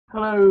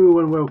Hello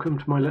and welcome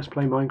to my Let's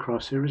Play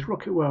Minecraft series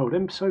Rocket World,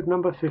 episode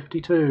number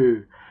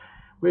 52.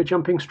 We're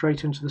jumping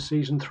straight into the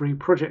Season 3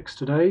 projects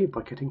today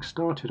by getting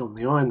started on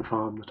the iron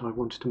farm that I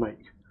wanted to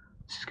make.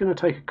 This is going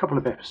to take a couple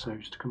of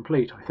episodes to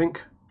complete, I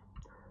think.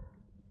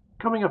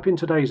 Coming up in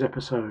today's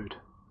episode,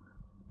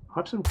 I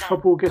have some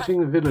trouble getting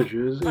the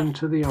villagers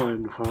into the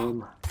iron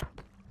farm.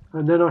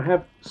 And then I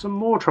have some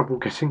more trouble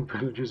getting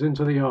villagers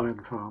into the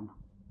iron farm.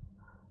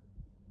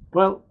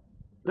 Well,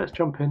 let's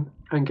jump in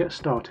and get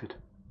started.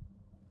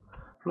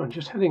 Right, I'm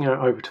just heading out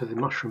over to the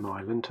Mushroom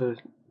Island to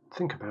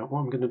think about what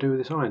I'm going to do with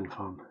this iron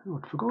farm. Oh,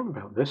 I'd forgotten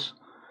about this.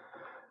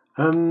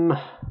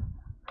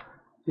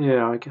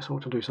 Yeah, I guess I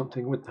ought to do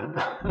something with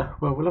that.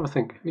 Well, we'll have a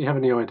think. If you have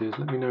any ideas,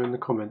 let me know in the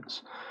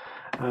comments.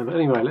 But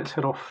anyway, let's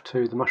head off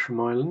to the Mushroom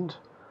Island.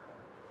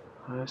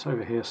 It's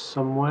over here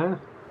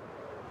somewhere.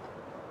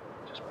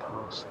 Just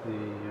past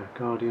the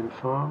Guardian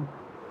farm.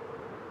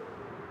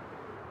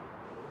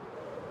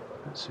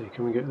 Let's see,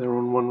 can we get there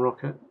on one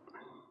rocket?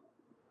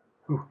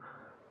 Ooh.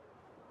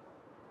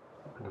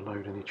 Going to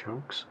load any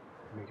chunks.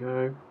 Here we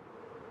go.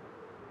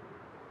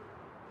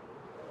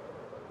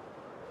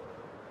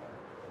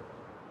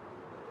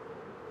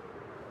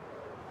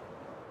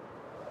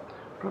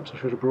 Perhaps I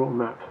should have brought a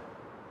map.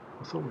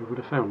 I thought we would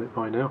have found it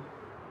by now.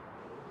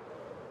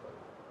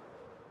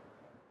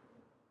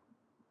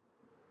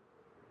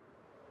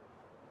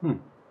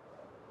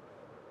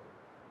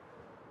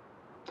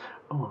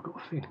 Oh, I've got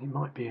a feeling it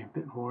might be a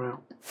bit more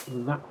out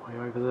that way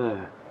over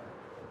there.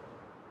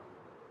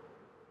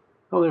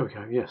 Oh, there we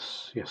go.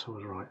 Yes, I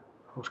was right.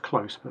 I was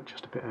close, but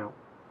just a bit out.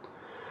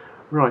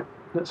 Right,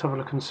 let's have a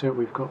look and see what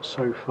we've got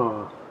so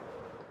far.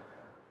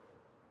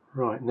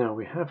 Right, now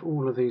we have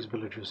all of these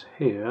villagers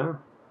here,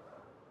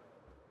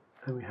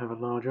 and we have a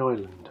large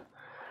island.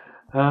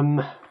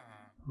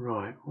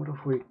 Right, what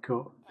have we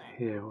got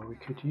here? Well, we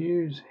could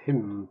use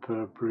him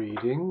for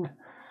breeding.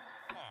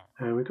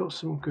 And we've got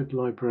some good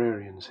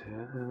librarians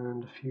here,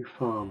 and a few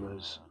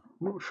farmers.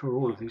 I'm not sure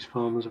all of these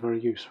farmers are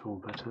very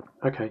useful, but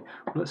okay,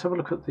 well, let's have a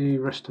look at the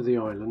rest of the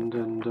island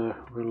and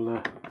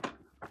we'll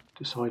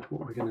decide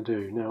what we're going to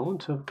do. Now I want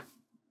to...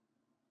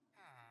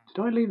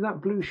 Did I leave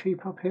that blue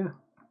sheep up here?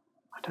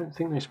 I don't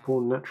think they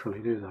spawn naturally,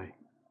 do they?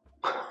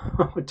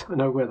 I don't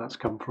know where that's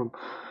come from.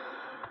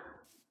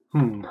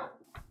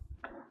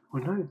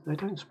 Well, no, they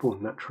don't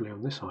spawn naturally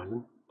on this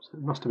island, so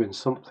it must have been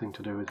something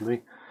to do with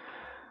me.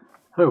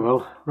 Oh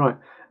well, right.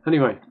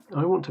 Anyway,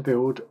 I want to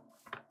build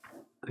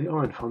the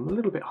iron farm a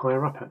little bit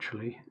higher up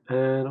actually,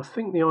 and I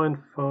think the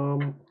iron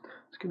farm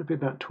is going to be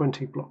about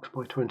 20 blocks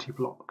by 20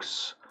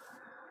 blocks.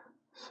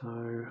 So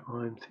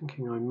I'm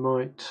thinking I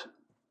might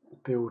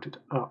build it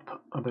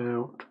up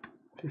about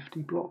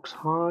 50 blocks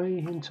high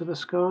into the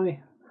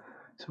sky.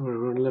 So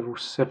we're on level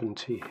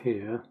 70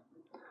 here.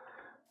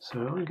 So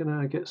I'm going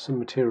to get some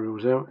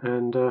materials out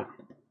and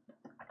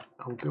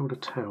I'll build a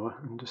tower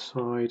and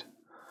decide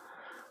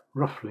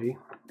roughly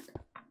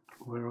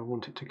where I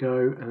want it to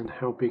go and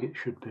how big it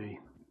should be.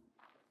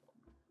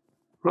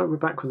 Right, we're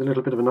back with a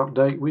little bit of an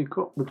update. We've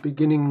got the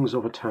beginnings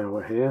of a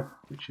tower here,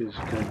 which is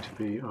going to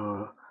be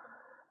our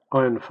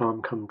iron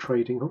farm come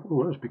trading.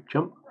 Oh, that was a big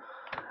jump.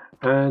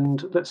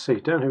 And let's see,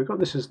 down here we've got,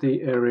 this is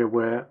the area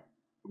where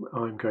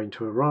I'm going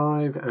to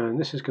arrive, and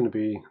this is going to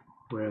be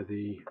where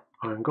the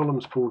iron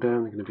golems fall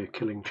down. There's going to be a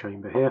killing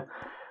chamber here.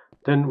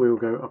 Then we'll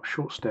go up a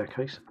short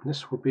staircase, and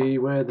this will be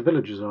where the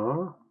villagers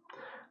are.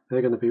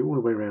 They're going to be all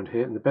the way around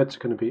here, and the beds are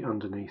going to be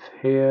underneath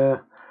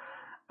here.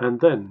 And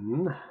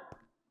then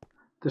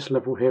this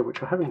level here,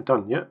 which I haven't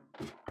done yet,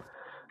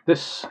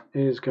 this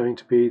is going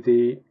to be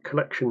the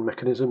collection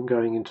mechanism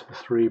going into the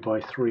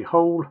 3x3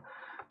 hole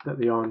that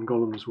the iron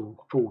golems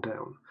will fall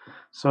down.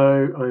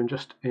 So I'm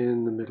just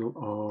in the middle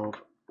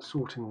of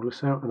sorting all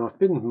this out, and I've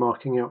been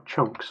marking out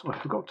chunks. I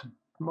forgot to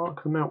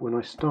mark them out when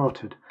I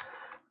started.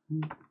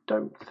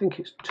 Don't think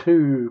it's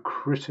too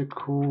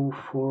critical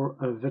for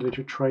a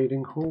villager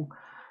trading hall,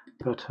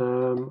 but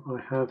I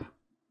have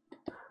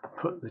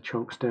put the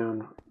chunks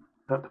down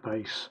at the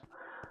base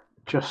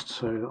just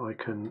so that I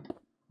can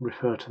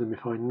refer to them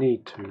if I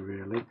need to,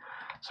 really.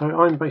 So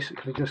I'm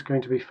basically just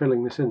going to be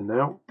filling this in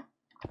now,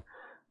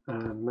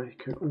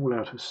 make it all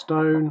out of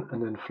stone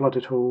and then flood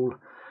it all,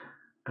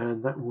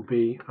 and that will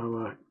be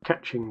our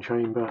catching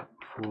chamber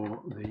for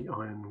the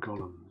iron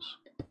golems.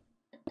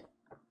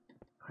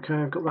 Okay,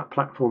 I've got that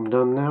platform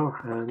done now,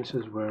 and this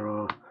is where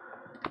our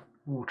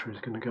water is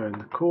going to go in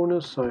the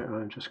corners, so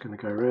I'm just going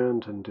to go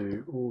around and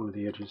do all of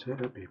the edges here.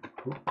 It'll be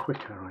a lot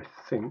quicker, I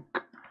think,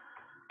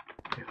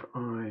 if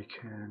I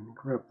can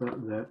grab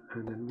that there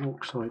and then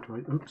walk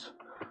sideways. Oops,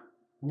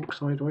 walk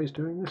sideways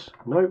doing this?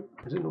 No,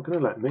 is it not going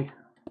to let me?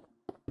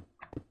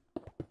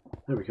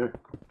 There we go.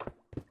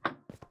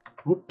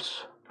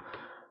 Whoops,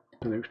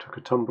 I took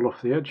a tumble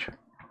off the edge.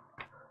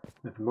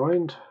 Never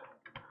mind.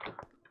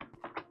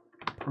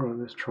 Right,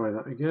 let's try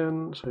that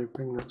again. So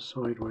bring that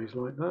sideways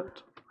like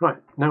that. Right,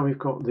 now we've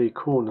got the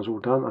corners all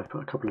done. I've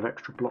put a couple of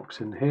extra blocks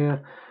in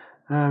here.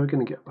 We're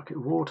going to get a bucket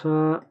of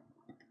water,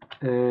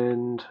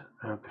 and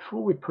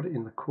before we put it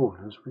in the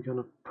corners, we're going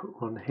to put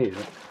one here,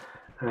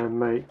 and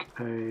make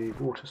a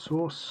water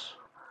source.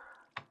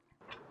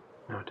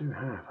 Now I do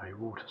have a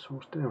water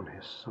source down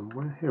here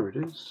somewhere. Here it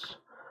is.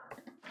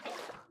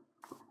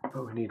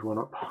 But we need one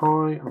up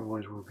high,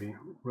 otherwise we'll be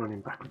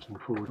running backwards and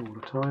forward all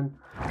the time.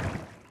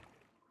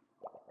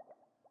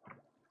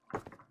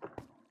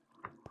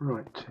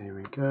 Right, here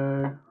we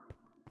go.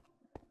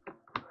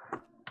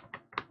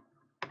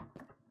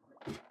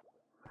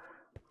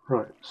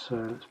 Right, so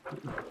let's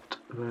put that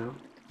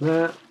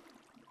there.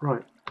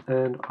 Right,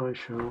 and I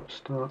shall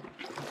start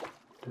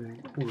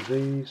doing all of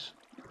these.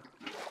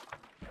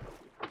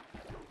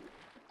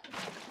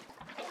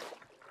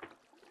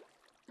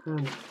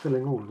 And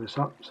filling all of this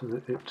up so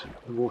that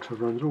the water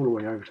runs all the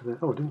way over to there.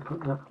 Oh, I didn't put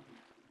that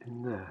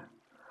in there.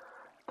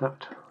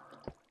 That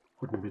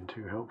wouldn't have been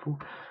too helpful.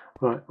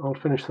 Right, I'll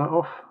finish that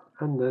off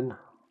and then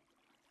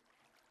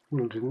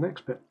we'll do the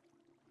next bit.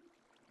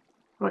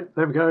 Right,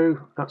 there we go.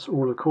 That's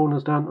all the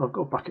corners done. I've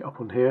got a bucket up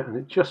on here and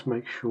it just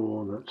makes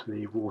sure that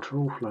the water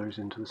all flows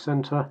into the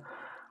centre.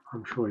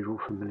 I'm sure you're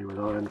all familiar with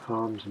iron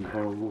farms and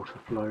how water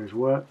flows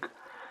work.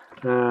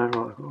 Right, I've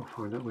got to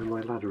find out where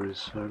my ladder is,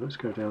 so let's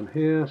go down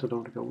here, so I don't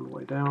want to go all the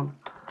way down.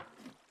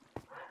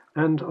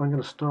 And I'm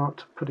going to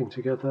start putting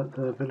together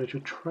the villager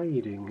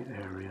trading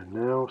area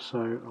now,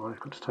 so I've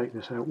got to take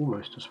this out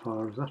almost as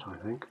far as that, I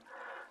think,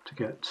 to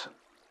get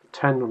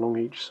 10 along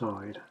each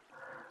side,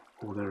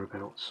 or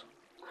thereabouts.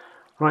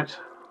 Right,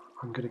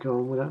 I'm going to go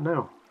on with that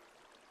now.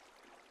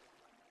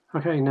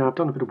 Okay, now I've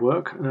done a bit of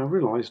work, and I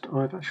realised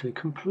I've actually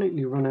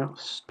completely run out of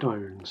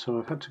stone, so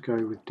I've had to go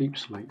with deep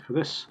slate for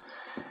this.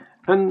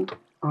 And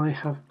I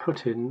have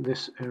put in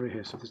this area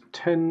here, so there's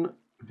 10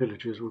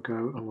 villagers will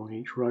go along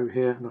each row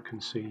here, and I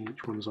can see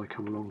each one as I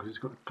come along because it's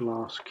got a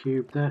glass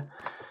cube there,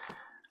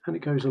 and it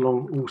goes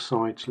along all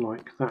sides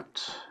like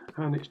that,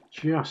 and it's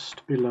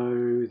just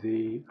below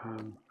the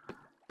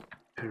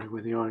area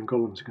where the iron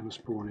golems are going to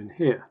spawn in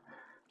here.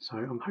 So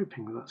I'm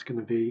hoping that that's going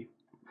to be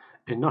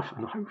enough,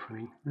 and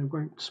hopefully they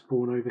won't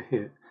spawn over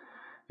here.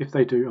 If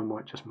they do, I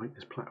might just make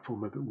this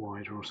platform a bit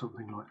wider or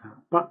something like that.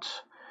 But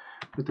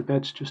with the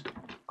beds just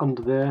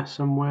under there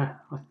somewhere,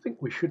 I think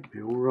we should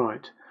be all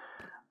right.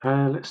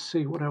 Let's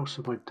see, what else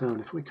have I done?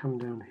 If we come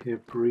down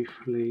here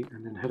briefly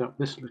and then head up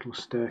this little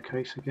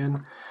staircase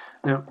again.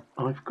 Now,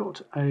 I've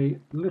got a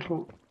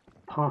little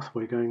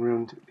pathway going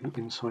around the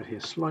inside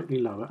here, slightly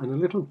lower, and a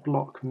little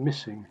block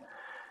missing.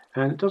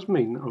 And it does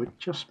mean that I would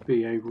just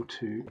be able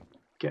to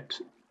get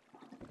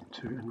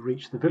to and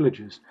reach the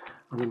villagers.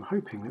 And I'm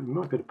hoping that we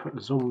might be able to put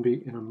a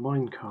zombie in a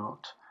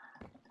minecart,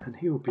 and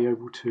he will be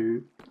able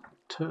to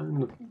turn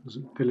the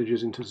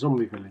villagers into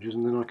zombie villagers,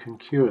 and then I can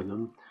cure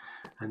them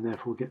and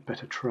therefore get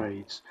better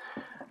trades.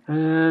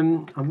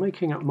 I'm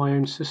making up my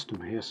own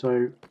system here,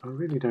 so I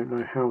really don't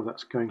know how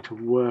that's going to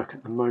work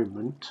at the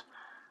moment,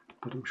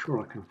 but I'm sure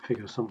I can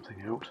figure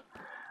something out.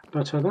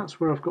 But that's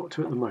where I've got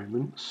to at the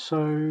moment,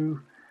 so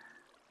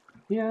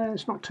yeah,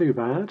 it's not too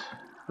bad.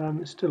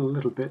 It's still a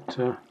little bit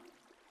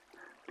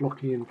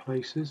blocky in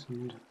places,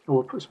 and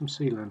I'll put some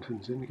sea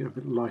lanterns in to get a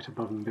bit light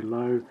above and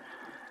below.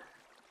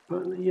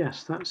 But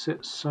yes, that's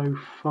it so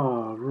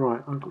far.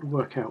 Right, I've got to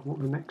work out what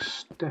the next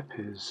step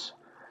is,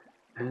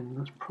 and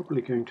that's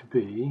probably going to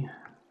be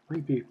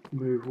maybe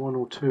move 1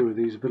 or 2 of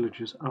these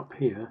villagers up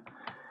here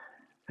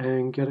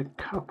and get a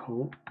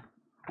couple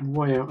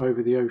way out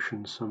over the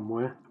ocean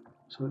somewhere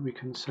so that we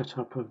can set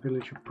up a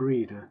villager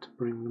breeder to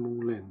bring them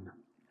all in.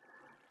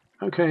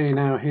 Okay,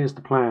 now here's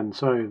the plan.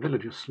 So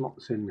villager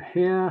slots in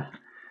here,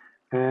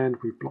 and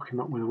we block him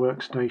up with a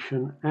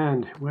workstation.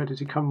 And where does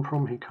he come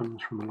from? He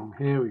comes from along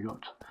here. We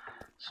got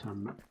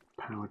some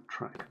powered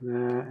track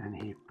there, and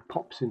he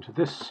pops into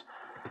this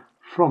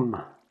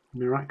from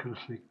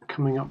miraculously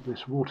coming up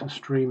this water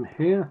stream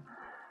here.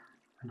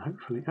 And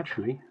hopefully,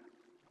 actually,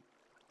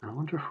 I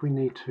wonder if we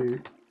need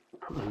to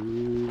put a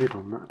lid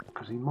on that,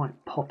 because he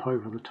might pop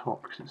over the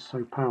top because it's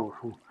so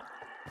powerful.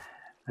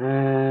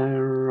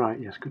 Right,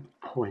 yes, good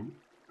point.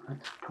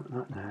 Let's put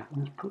that there.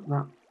 Let's put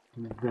that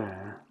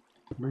there.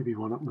 Maybe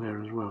one up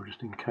there as well,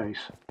 just in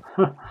case.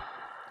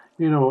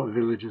 You know what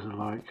villagers are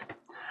like.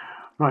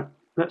 Right,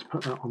 let's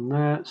put that on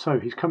there. So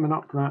he's coming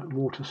up that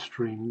water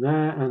stream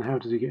there, and how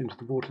does he get into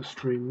the water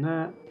stream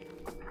there?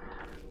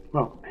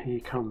 Well, he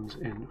comes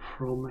in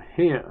from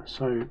here.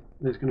 So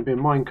there's going to be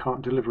a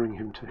minecart delivering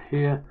him to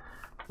here.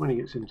 When he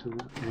gets into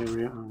the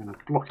area, I'm going to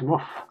block him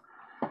off.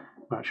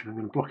 Actually, I'm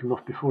going to block him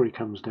off before he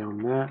comes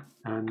down there,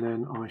 and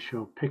then I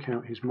shall pick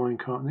out his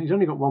minecart. And he's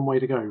only got one way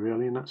to go,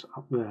 really, and that's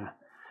up there.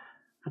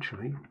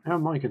 Actually, how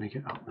am I going to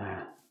get up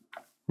there?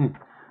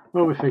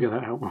 Well, we'll figure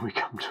that out when we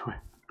come to it.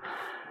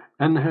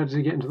 And how does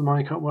he get into the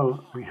minecart?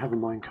 Well, we have a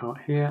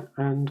minecart here,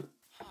 and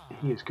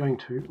he is going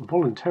to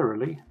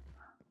voluntarily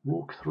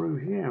walk through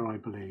here, I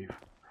believe.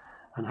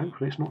 And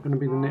hopefully it's not going to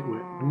be the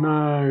nitwit.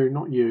 No,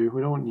 not you. We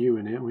don't want you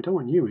in here. We don't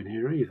want you in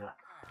here either.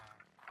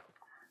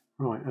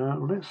 Right,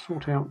 well, let's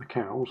sort out the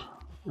cows.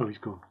 Oh, he's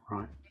gone.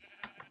 Right.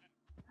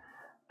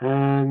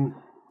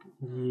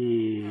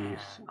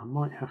 Yes, I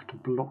might have to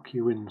block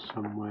you in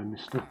somewhere,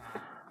 mister.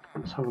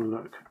 Let's have a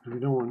look.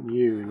 We don't want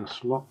you in a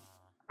slot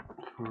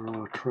for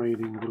our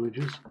trading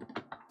villagers.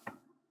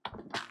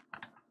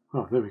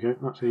 Oh, there we go.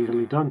 That's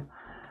easily done.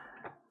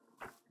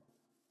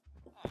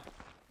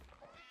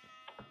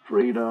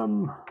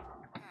 Freedom!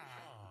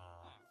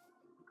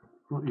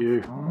 Not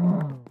you.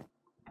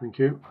 Thank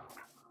you.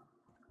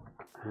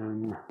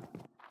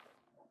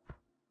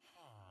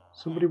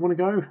 Somebody want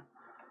to go?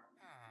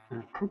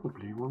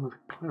 Probably one of the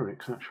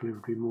clerics actually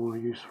would be more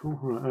useful.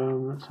 Right,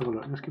 let's have a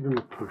look. Let's give him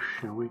a push,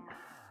 shall we?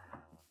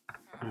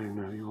 Oh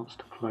no, he wants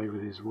to play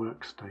with his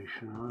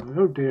workstation.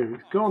 Oh dear,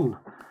 it's gone.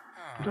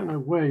 I don't know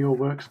where your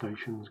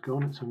workstation's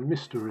gone. It's a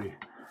mystery.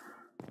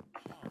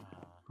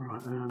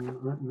 Right,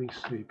 let me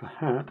see.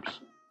 Perhaps...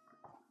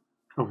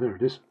 Oh, there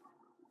it is.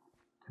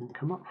 Didn't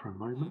come up for a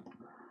moment.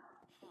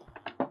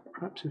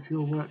 Perhaps if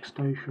your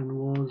workstation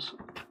was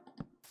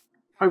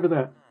over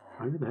there.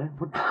 Over there?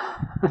 What?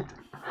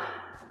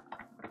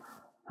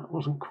 That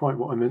wasn't quite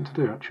what I meant to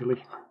do,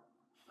 actually.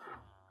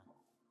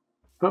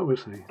 But we'll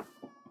see.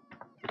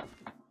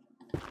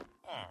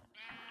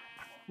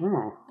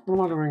 Oh, what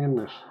am I doing in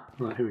this?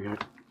 Right, here we go.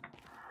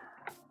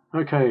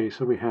 Okay,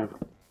 so we have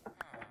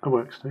a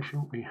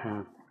workstation. We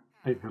have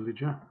a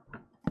villager.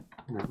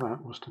 Now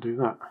that was to do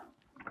that.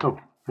 Oh,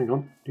 hang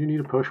on. Do you need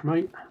a push,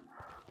 mate?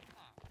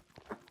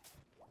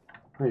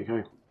 There you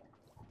go.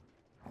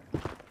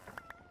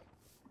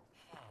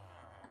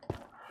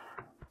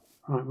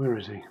 Right, where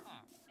is he?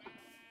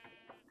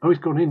 Oh, he's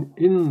gone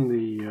in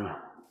the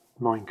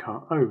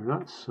minecart. Oh,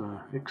 that's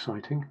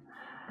exciting.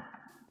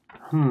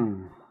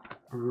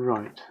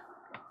 Right.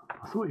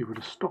 I thought he would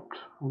have stopped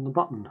on the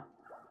button.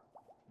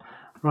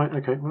 Right,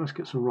 okay, well let's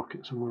get some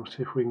rockets and we'll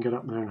see if we can get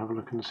up there and have a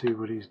look and see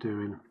what he's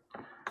doing.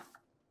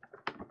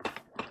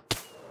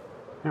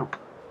 Ow.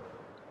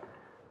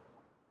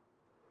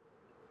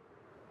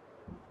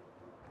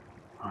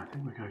 I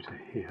think we go to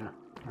here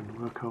and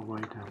work our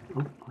way down.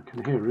 Oh, I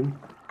can hear him.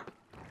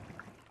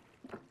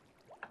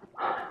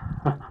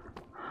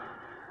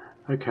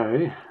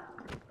 Okay.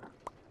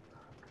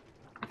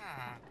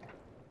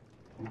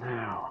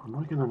 Now, am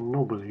I going to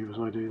nobble you as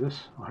I do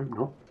this? I hope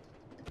not.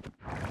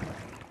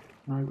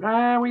 No.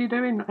 Ah, what are you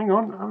doing? Hang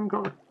on, I haven't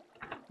got...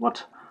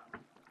 What?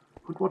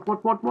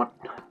 What?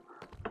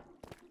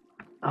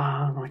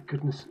 Ah, my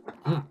goodness.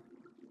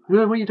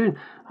 What are you doing?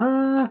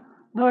 No,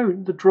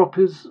 the drop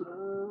is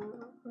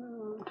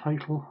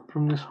fatal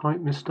from this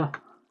height, mister.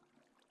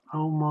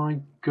 Oh my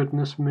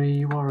goodness me,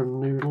 you are a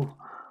noodle.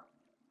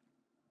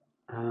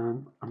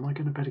 Am I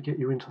going to better get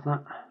you into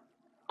that?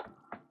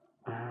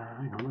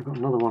 Hang on, I've got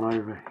another one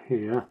over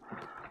here.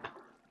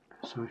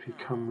 So if he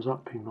comes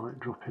up, he might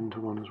drop into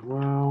one as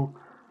well.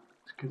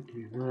 Let's get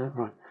you there.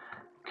 Right.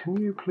 Can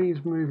you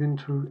please move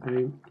into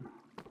a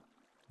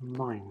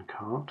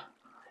minecart?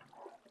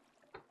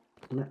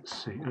 Let's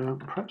see.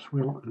 Perhaps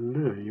we'll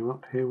lure you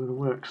up here with a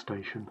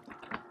workstation.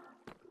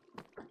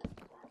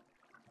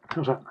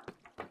 How's that?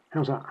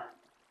 How's that?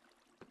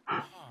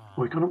 Oh,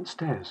 we've gone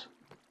upstairs.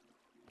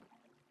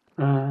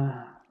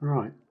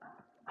 Right.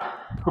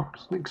 I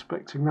wasn't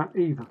expecting that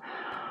either.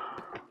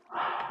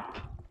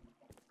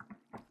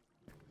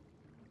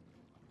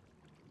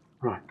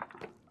 Right.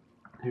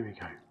 Here we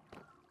go.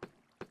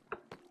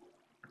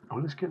 Oh,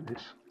 let's get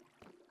this.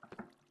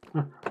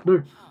 No,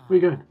 where are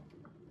you going?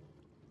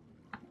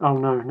 Oh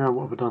no, now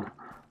what have I done?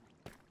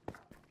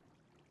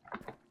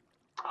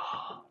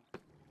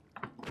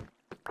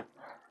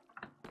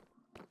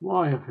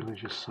 Why are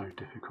villagers so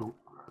difficult?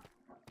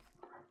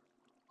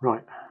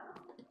 Right.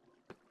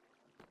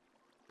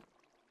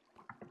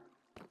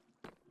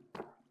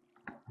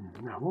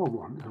 Now what I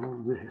want is I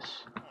want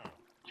this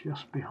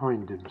just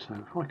behind him, so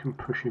if I can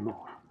push him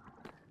off,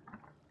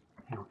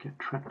 he'll get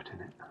trapped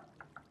in it.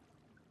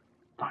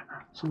 Like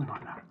that, something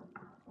like that.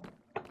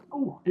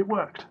 Oh, it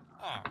worked!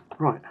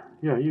 Right,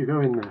 yeah, you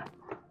go in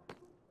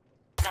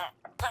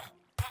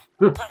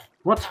there.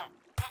 What?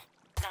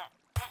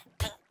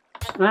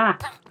 Ah!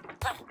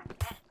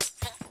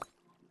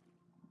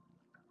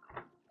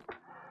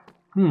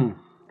 I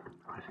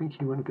think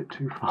he went a bit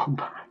too far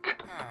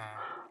back.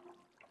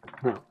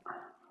 Now,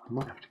 I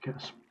might have to get a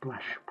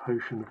splash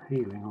potion of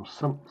healing or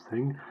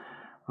something.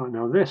 Right,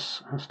 now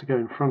this has to go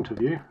in front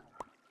of you.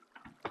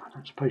 I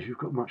don't suppose you've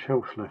got much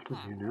health left, have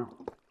you now?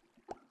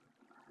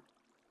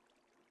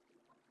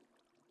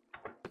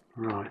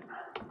 Right,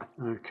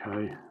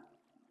 okay.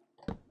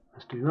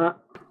 Let's do that.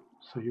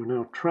 So you're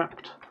now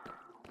trapped.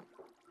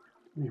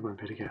 You won't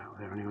be able to get out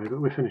there anyway,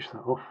 but we'll finish that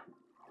off.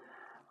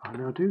 I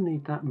now do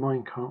need that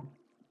minecart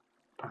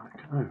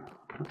back. Oh,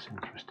 that's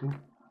interesting.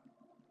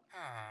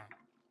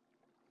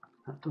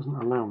 That doesn't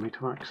allow me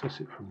to access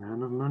it from there,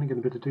 and I'm only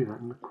going to be able to do that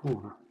in the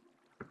corner.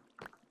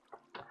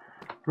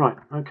 Right,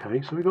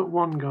 okay, so we've got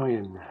one guy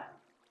in there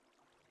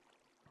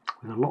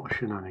with a lot of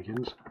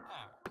shenanigans.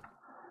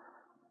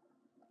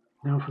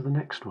 Now for the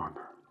next one.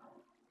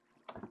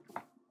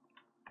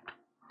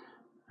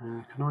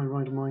 Can I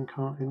ride a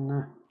minecart in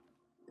there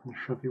and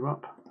shove you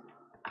up?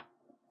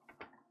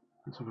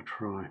 Let's have a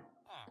try.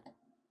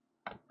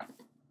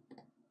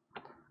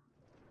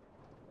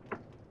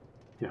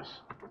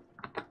 Yes.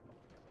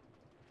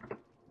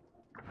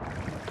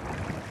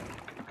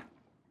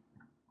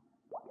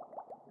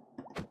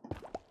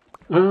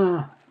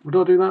 What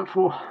did I do that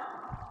for?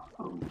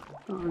 Oh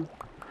no.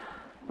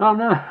 Oh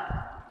no!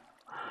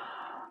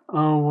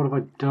 Oh, what have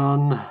I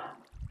done?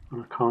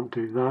 And I can't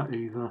do that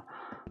either.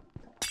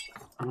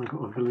 And I've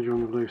got a villager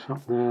on the loose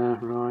up there.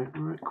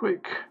 Right,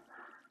 quick.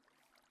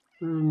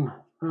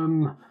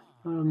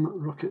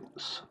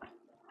 Rockets.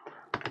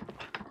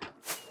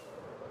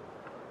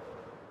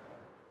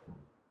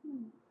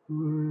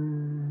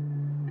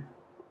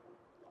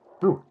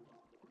 Oh,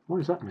 why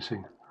is that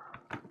missing?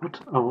 What?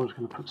 Oh, I was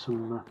going to put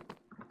some...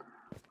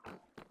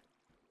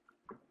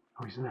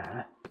 Oh, he's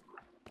there.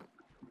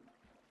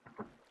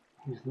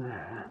 He's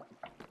there.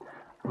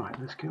 Right,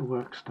 let's get a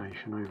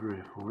workstation over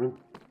here for him.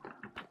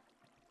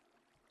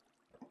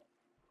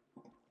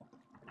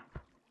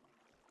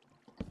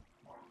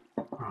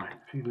 Right,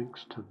 if he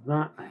links to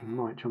that, he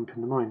might jump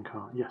in the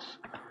minecart. Yes.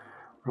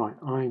 Right,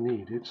 I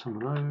needed some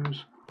of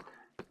those.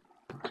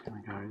 That's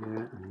going to go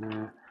there and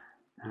there.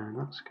 And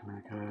that's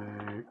going to go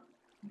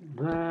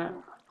there.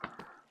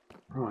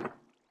 Right,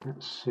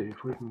 let's see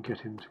if we can get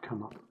him to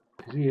come up.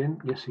 Is he in?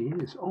 Yes, he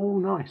is. Oh,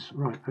 nice.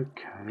 Right,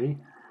 okay.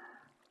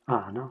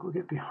 Ah, now I've got to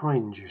get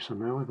behind you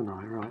somehow, haven't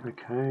I? Right,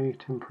 okay.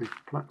 Temporary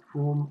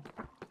platform.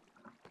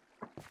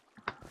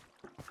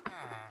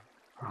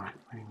 Right,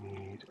 we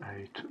need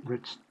a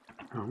redstone.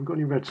 Oh, I haven't got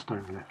any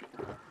redstone left.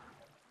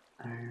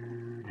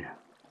 Oh, dear.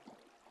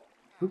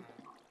 Oop,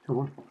 come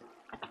on.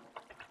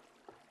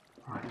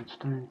 Right,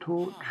 redstone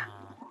torch.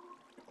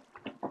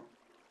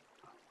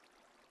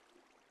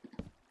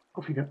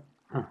 Off you go.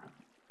 Oh.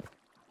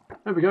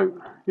 There we go.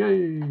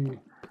 Yay!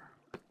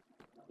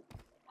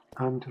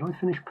 Did I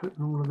finish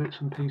putting all the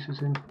bits and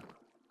pieces in?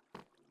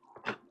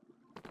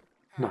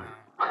 No.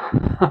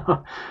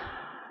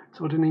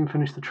 So I didn't even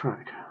finish the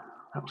track.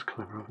 That was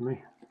clever of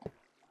me.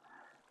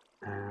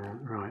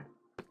 Right.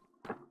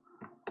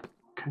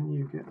 Can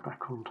you get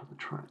back onto the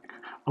track?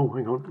 Oh,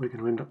 hang on. We're going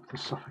to end up with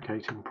a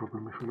suffocating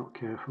problem if we're not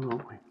careful,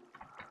 aren't we?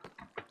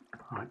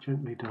 Right,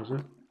 gently does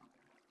it.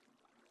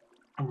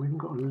 Oh, we haven't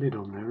got a lid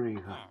on there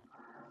either.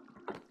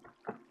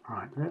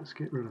 Right, let's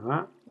get rid of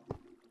that.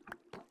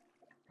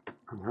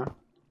 And that.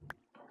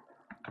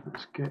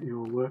 Let's get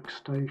your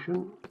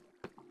workstation.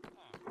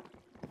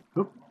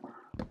 Oh,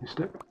 missed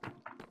it.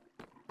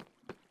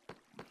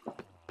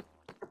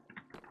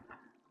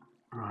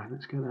 Right,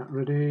 let's get that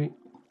ready.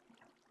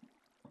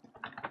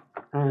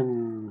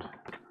 And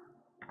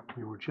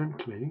we will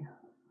gently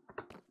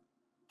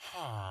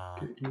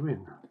get you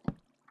in.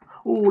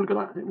 Oh, look at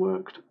that, it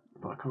worked.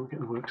 But I can't get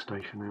the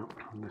workstation out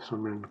unless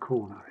I'm in the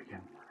corner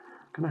again.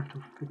 I'm going to have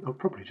to, I'll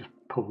probably just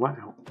pull that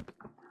out.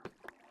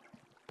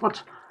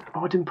 What?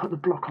 Oh, I didn't put the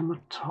block on the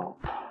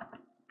top.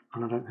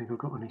 And I don't think I've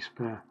got any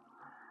spare.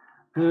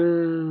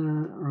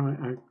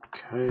 Right,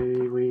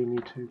 okay, we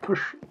need to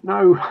push.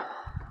 No!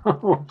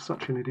 Oh, I'm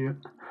such an idiot.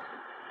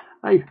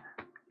 Hey,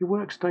 your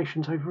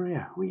workstation's over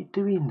here. What are you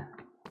doing?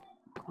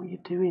 What are you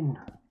doing?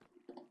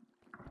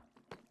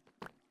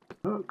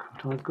 Look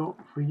what I've got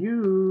for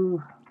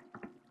you.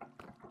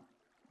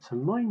 It's a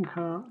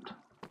minecart.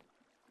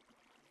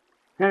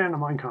 Get in the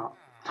minecart.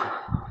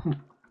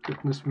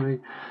 Goodness me.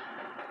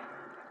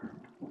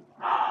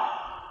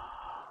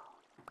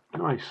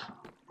 Nice.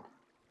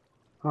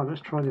 Right,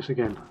 let's try this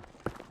again.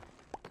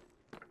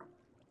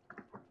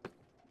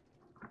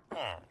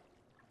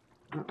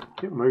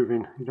 Get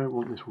moving. You don't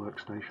want this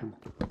workstation.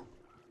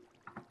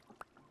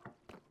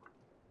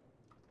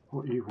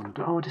 What you want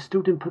to do? Oh, I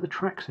still didn't put the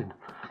tracks in.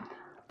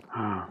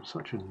 Ah, I'm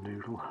such a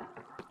noodle.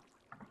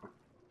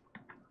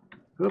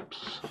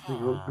 Oops. Hang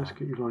on. Let's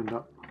get you lined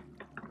up.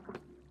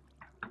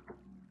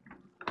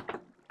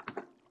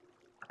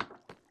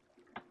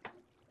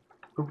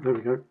 Oh, there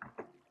we go.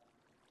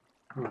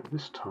 Right,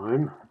 this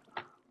time.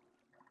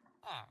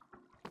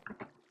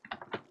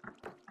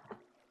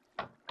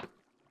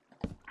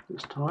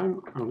 Oh,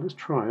 let's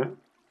try it.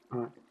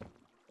 Right,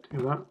 do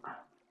that.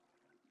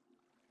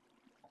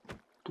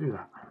 Do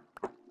that.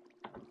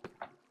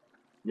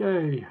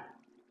 Yay! Did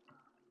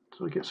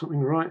I get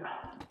something right?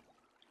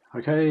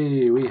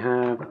 Okay, we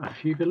have a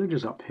few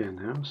villagers up here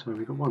now. So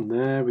we got one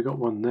there, we got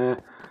one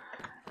there,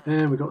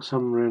 and we got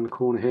some around the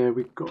corner here.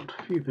 We've got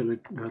a few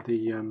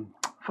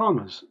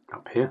farmers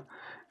up here,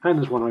 and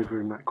there's one over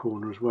in that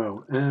corner as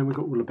well. And we've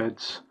got all the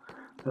beds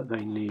that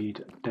they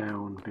need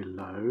down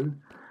below.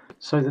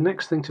 So the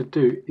next thing to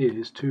do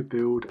is to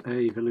build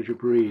a villager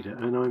breeder,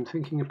 and I'm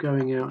thinking of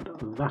going out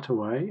that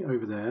way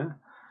over there.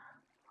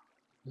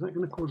 Is that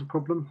going to cause a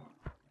problem?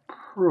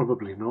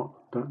 Probably not,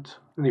 but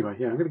anyway,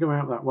 yeah, I'm going to go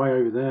out that way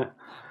over there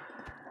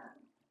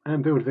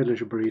and build a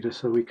villager breeder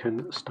so we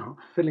can start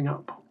filling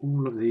up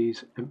all of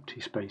these empty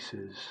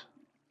spaces.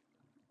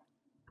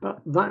 But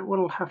that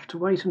will have to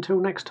wait until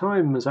next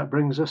time, as that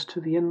brings us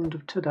to the end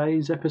of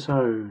today's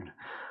episode.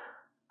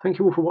 Thank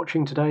you all for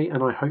watching today,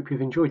 and I hope you've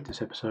enjoyed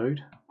this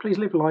episode. Please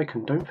leave a like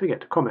and don't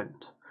forget to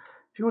comment.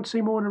 If you want to see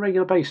more on a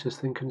regular basis,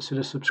 then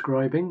consider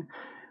subscribing.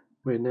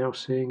 We're now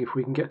seeing if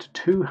we can get to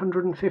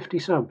 250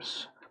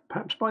 subs,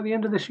 perhaps by the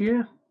end of this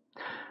year.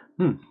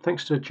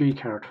 Thanks to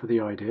GCarrot for the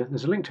idea.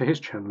 There's a link to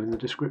his channel in the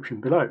description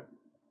below.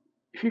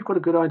 If you've got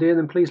a good idea,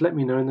 then please let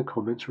me know in the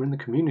comments or in the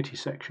community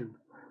section.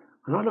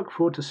 And I look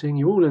forward to seeing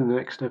you all in the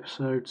next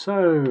episode.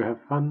 So have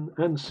fun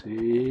and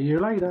see you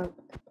later.